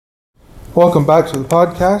Welcome back to the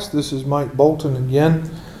podcast. This is Mike Bolton again.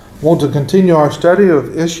 I want to continue our study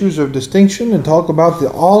of issues of distinction and talk about the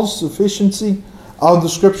all-sufficiency of the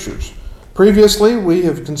Scriptures. Previously, we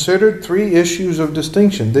have considered three issues of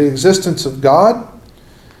distinction: the existence of God,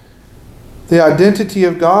 the identity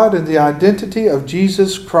of God, and the identity of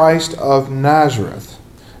Jesus Christ of Nazareth.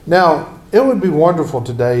 Now, it would be wonderful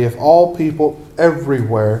today if all people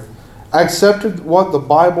everywhere accepted what the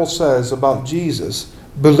Bible says about Jesus,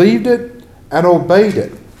 believed it, and obeyed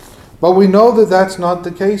it. But we know that that's not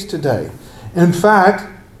the case today. In fact,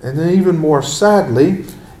 and even more sadly,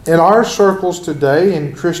 in our circles today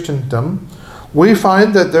in Christendom, we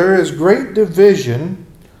find that there is great division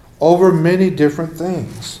over many different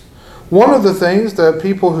things. One of the things that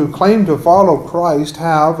people who claim to follow Christ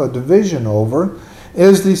have a division over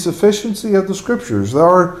is the sufficiency of the Scriptures.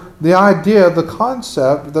 The idea, the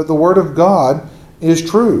concept that the Word of God is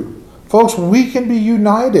true. Folks, we can be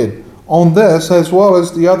united on this as well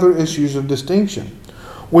as the other issues of distinction.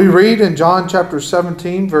 We read in John chapter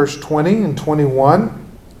 17, verse 20 and 21,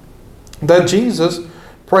 that Jesus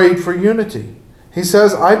prayed for unity. He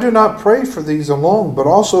says, "I do not pray for these alone, but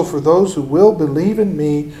also for those who will believe in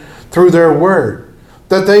me through their word,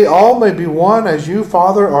 that they all may be one as you,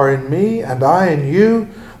 Father, are in me and I in you,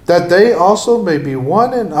 that they also may be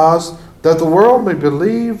one in us, that the world may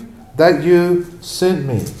believe that you sent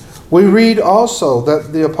me." We read also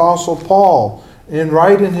that the Apostle Paul, in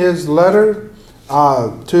writing his letter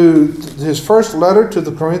to his first letter to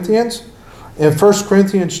the Corinthians, in 1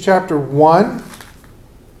 Corinthians chapter 1,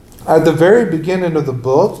 at the very beginning of the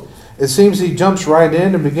book, it seems he jumps right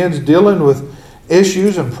in and begins dealing with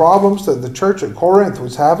issues and problems that the church at Corinth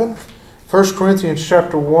was having. 1 Corinthians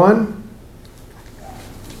chapter 1,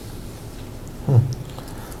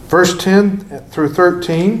 verse 10 through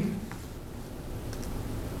 13.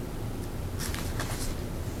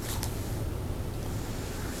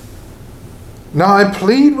 "Now I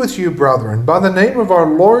plead with you, brethren, by the name of our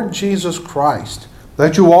Lord Jesus Christ,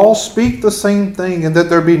 that you all speak the same thing, and that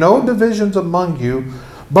there be no divisions among you,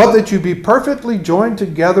 but that you be perfectly joined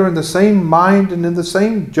together in the same mind and in the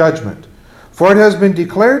same judgment. For it has been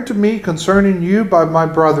declared to me concerning you by my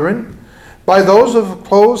brethren, by those of a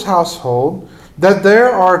close household, that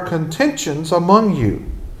there are contentions among you.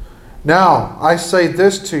 Now I say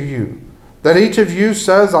this to you, that each of you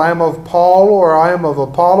says, I am of Paul, or I am of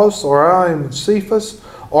Apollos, or I am of Cephas,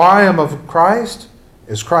 or I am of Christ.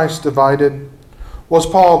 Is Christ divided? Was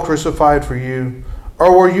Paul crucified for you?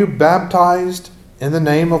 Or were you baptized in the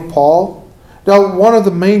name of Paul?" Now, one of the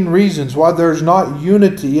main reasons why there's not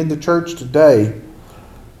unity in the church today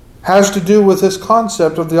has to do with this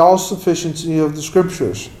concept of the all-sufficiency of the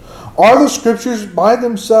Scriptures. Are the Scriptures by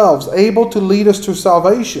themselves able to lead us to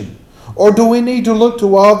salvation? Or do we need to look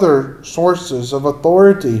to other sources of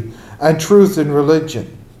authority and truth in religion?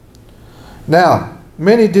 Now,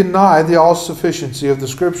 many deny the all-sufficiency of the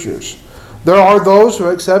Scriptures. There are those who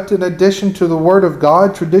accept, in addition to the Word of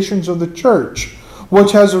God, traditions of the church,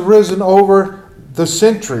 which has arisen over the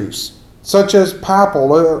centuries, such as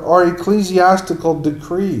papal or ecclesiastical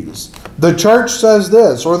decrees. The church says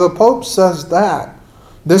this, or the Pope says that.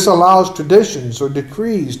 This allows traditions or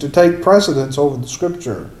decrees to take precedence over the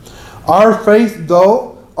Scripture. Our faith,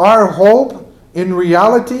 though, our hope in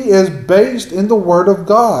reality is based in the Word of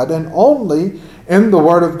God, and only in the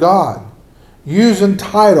Word of God. Using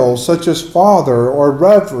titles such as Father or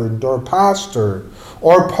Reverend or Pastor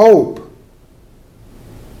or Pope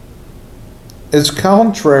is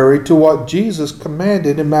contrary to what Jesus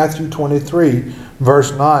commanded in Matthew 23,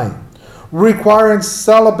 verse 9. Requiring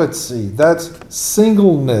celibacy, that's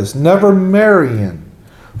singleness, never marrying,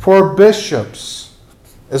 for bishops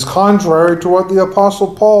is contrary to what the Apostle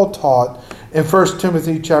Paul taught in 1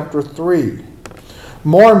 Timothy chapter 3.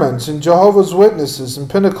 Mormons and Jehovah's Witnesses and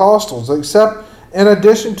Pentecostals accept, in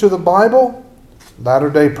addition to the Bible,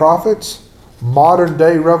 latter-day prophets,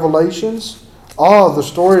 modern-day revelations. All of the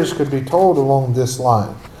stories could be told along this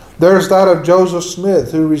line. There's that of Joseph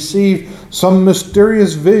Smith, who received some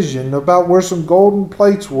mysterious vision about where some golden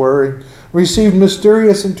plates were, and received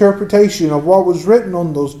mysterious interpretation of what was written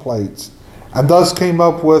on those plates, and thus came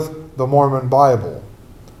up with the Mormon Bible.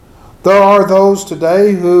 There are those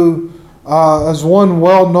today who, as one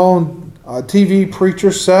well-known TV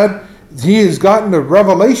preacher said, he has gotten a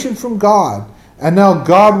revelation from God, and now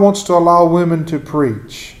God wants to allow women to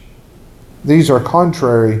preach. These are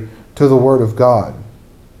contrary to the Word of God.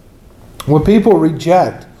 When people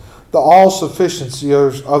reject the all-sufficiency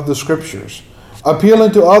of the Scriptures,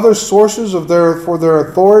 appealing to other sources for their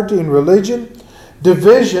authority in religion,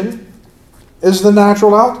 division is the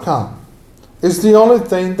natural outcome. It's the only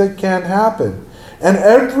thing that can happen. And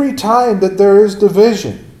every time that there is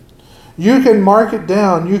division, you can mark it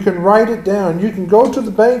down, you can write it down, you can go to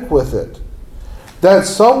the bank with it, that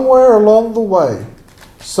somewhere along the way,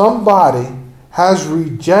 somebody has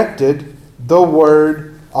rejected the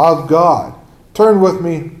Word of God. Turn with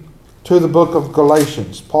me to the book of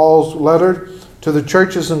Galatians. Paul's letter to the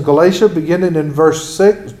churches in Galatia, beginning in verse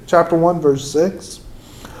 6, chapter 1, verse 6.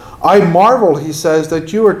 I marvel, he says,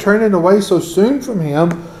 that you are turning away so soon from him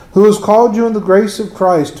who has called you in the grace of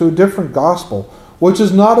Christ to a different gospel, which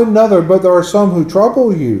is not another, but there are some who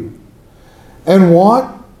trouble you and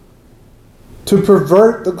want to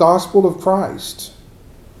pervert the gospel of Christ.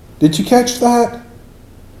 Did you catch that?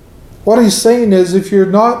 What he's saying is, if you're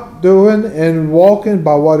not doing and walking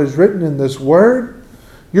by what is written in this word,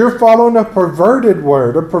 you're following a perverted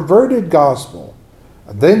word, a perverted gospel.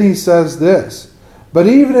 And then he says this, but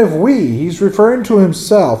even if we, he's referring to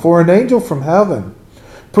himself, or an angel from heaven,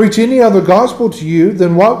 preach any other gospel to you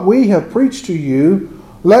than what we have preached to you,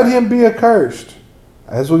 let him be accursed.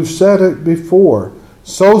 As we've said it before,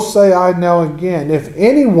 so say I now again, if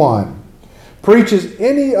anyone preaches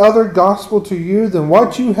any other gospel to you than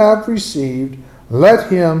what you have received, let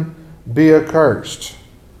him be accursed.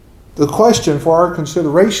 The question for our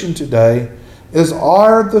consideration today is,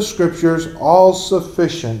 are the Scriptures all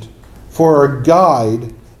sufficient for a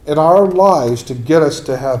guide in our lives to get us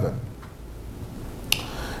to heaven?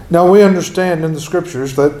 Now we understand in the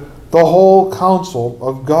Scriptures that the whole counsel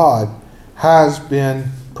of God has been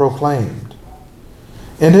proclaimed.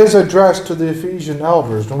 In his address to the Ephesian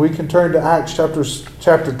elders, and we can turn to Acts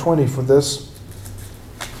chapter 20 for this.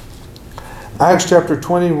 Acts chapter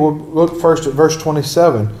 20, we'll look first at verse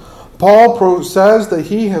 27. Paul says that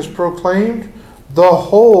he has proclaimed the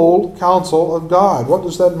whole counsel of God. What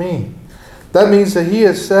does that mean? That means that he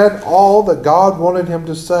has said all that God wanted him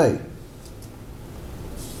to say.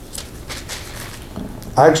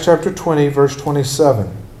 Acts chapter 20, verse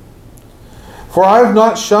 27. For I have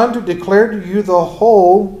not shunned to declare to you the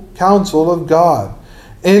whole counsel of God.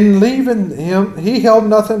 In leaving him, he held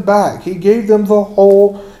nothing back. He gave them the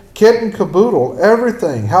whole kit and caboodle,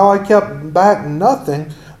 everything. How I kept back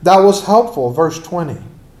nothing that was helpful. Verse 20.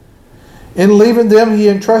 In leaving them, he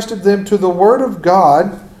entrusted them to the word of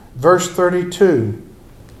God. Verse 32.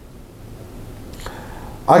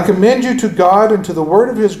 I commend you to God and to the word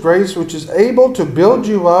of his grace, which is able to build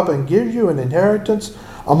you up and give you an inheritance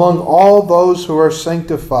among all those who are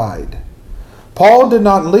sanctified. Paul did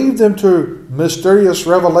not leave them to mysterious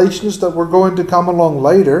revelations that were going to come along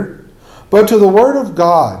later, but to the word of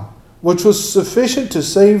God, which was sufficient to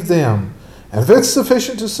save them. And if it's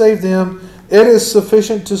sufficient to save them, it is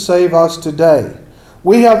sufficient to save us today.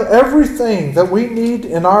 We have everything that we need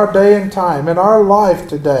in our day and time, in our life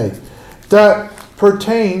today, that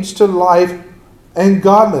pertains to life and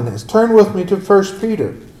godliness. Turn with me to 1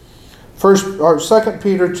 Peter. 2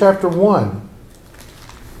 Peter chapter 1.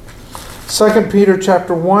 2 Peter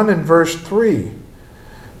chapter 1 and verse 3.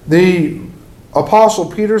 The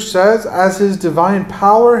Apostle Peter says, as his divine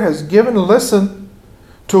power has given, listen,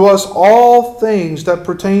 to us all things that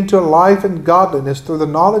pertain to life and godliness through the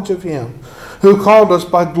knowledge of him who called us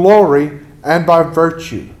by glory and by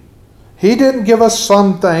virtue. He didn't give us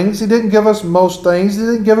some things. He didn't give us most things. He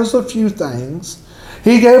didn't give us a few things.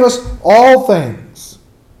 He gave us all things.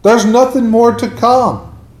 There's nothing more to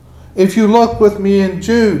come. If you look with me in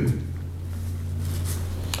Jude.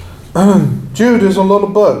 Jude is a little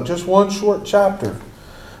book, just one short chapter.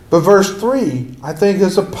 But verse 3, I think,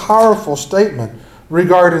 is a powerful statement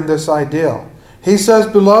regarding this ideal. He says,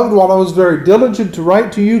 Beloved, while I was very diligent to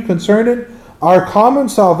write to you concerning our common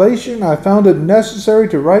salvation, I found it necessary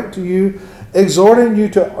to write to you, exhorting you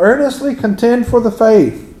to earnestly contend for the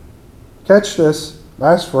faith. Catch this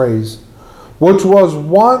last phrase. Which was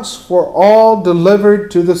once for all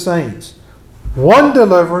delivered to the saints. One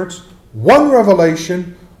deliverance, one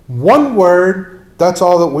revelation, one word, that's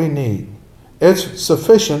all that we need. It's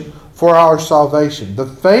sufficient for our salvation. The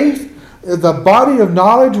faith, the body of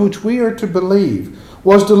knowledge which we are to believe,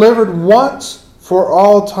 was delivered once for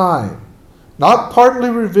all time. Not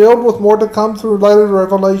partly revealed with more to come through later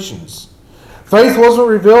revelations. Faith wasn't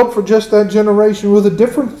revealed for just that generation. With a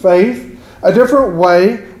different faith, a different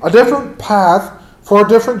way, a different path for a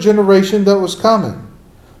different generation that was coming.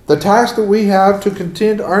 The task that we have to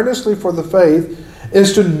contend earnestly for the faith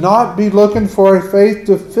is to not be looking for a faith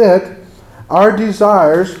to fit our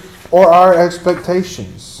desires or our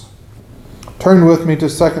expectations. Turn with me to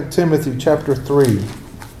 2 Timothy chapter 3.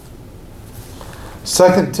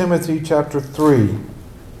 2 Timothy chapter 3.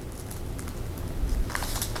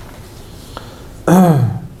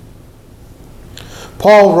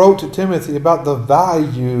 Paul wrote to Timothy about the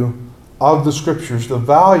value of the Scriptures, the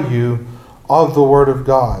value of the Word of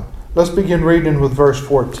God. Let's begin reading with verse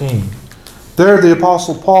 14. There the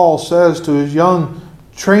Apostle Paul says to his young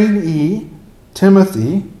trainee,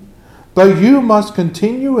 Timothy, "But you must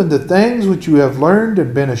continue in the things which you have learned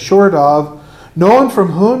and been assured of, knowing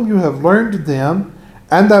from whom you have learned them,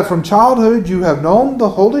 and that from childhood you have known the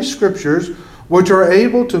Holy Scriptures, which are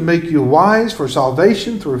able to make you wise for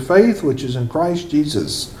salvation through faith which is in Christ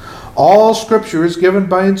Jesus. All Scripture is given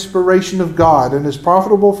by inspiration of God, and is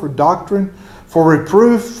profitable for doctrine, for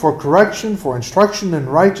reproof, for correction, for instruction in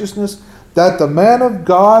righteousness, that the man of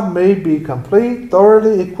God may be complete,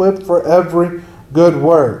 thoroughly equipped for every good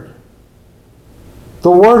work."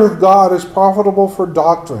 The Word of God is profitable for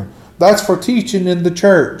doctrine. That's for teaching in the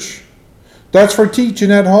church. That's for teaching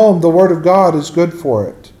at home. The Word of God is good for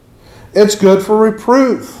it. It's good for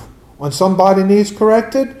reproof. When somebody needs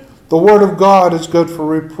corrected, the Word of God is good for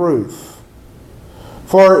reproof.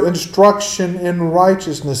 For instruction in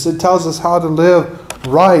righteousness, it tells us how to live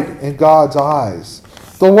right in God's eyes.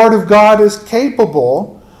 The Word of God is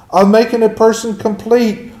capable of making a person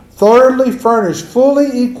complete, thoroughly furnished,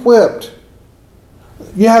 fully equipped.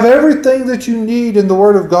 You have everything that you need in the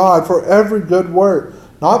Word of God for every good work.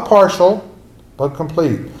 Not partial, but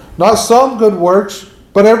complete. Not some good works,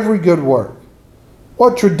 but every good work.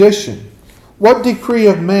 What tradition, what decree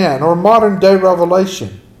of man or modern day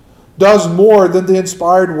revelation does more than the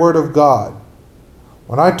inspired Word of God?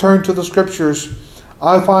 When I turn to the Scriptures,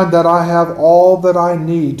 I find that I have all that I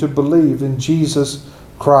need to believe in Jesus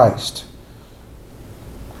Christ,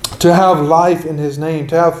 to have life in His name,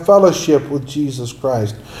 to have fellowship with Jesus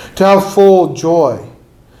Christ, to have full joy.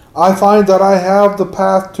 I find that I have the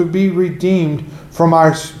path to be redeemed from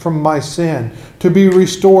my sin, to be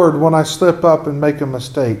restored when I slip up and make a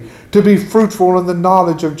mistake, to be fruitful in the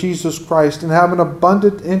knowledge of Jesus Christ and have an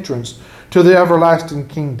abundant entrance to the everlasting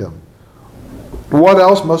kingdom. What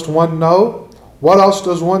else must one know? What else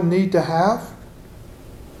does one need to have?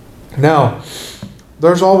 Now,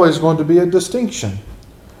 there's always going to be a distinction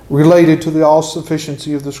related to the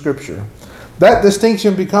all-sufficiency of the Scripture. That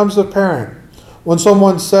distinction becomes apparent when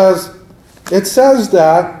someone says, "It says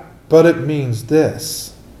that, but it means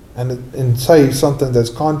this," and say something that's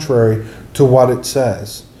contrary to what it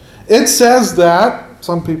says. It says that,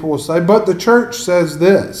 some people will say, but the church says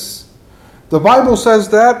this. The Bible says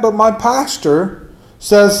that, but my pastor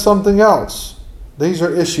says something else. These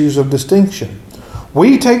are issues of distinction.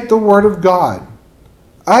 We take the Word of God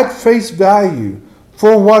at face value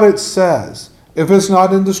for what it says. If it's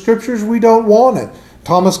not in the Scriptures, we don't want it.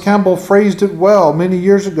 Thomas Campbell phrased it well many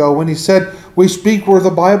years ago when he said, "We speak where the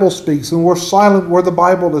Bible speaks, and we're silent where the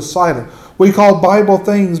Bible is silent. We call Bible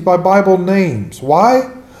things by Bible names." Why?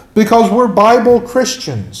 Because we're Bible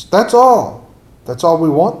Christians. That's all. That's all we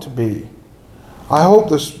want to be. I hope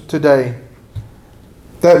this today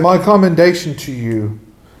that my commendation to you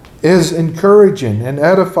is encouraging and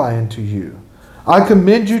edifying to you. I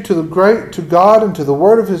commend you to God and to the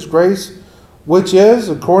word of His grace, which is,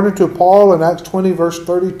 according to Paul in Acts 20, verse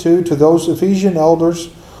 32, to those Ephesian elders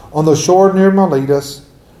on the shore near Miletus.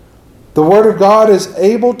 The Word of God is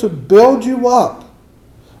able to build you up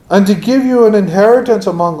and to give you an inheritance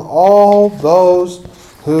among all those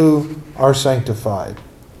who are sanctified.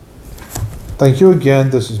 Thank you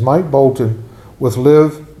again. This is Mike Bolton with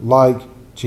Live Like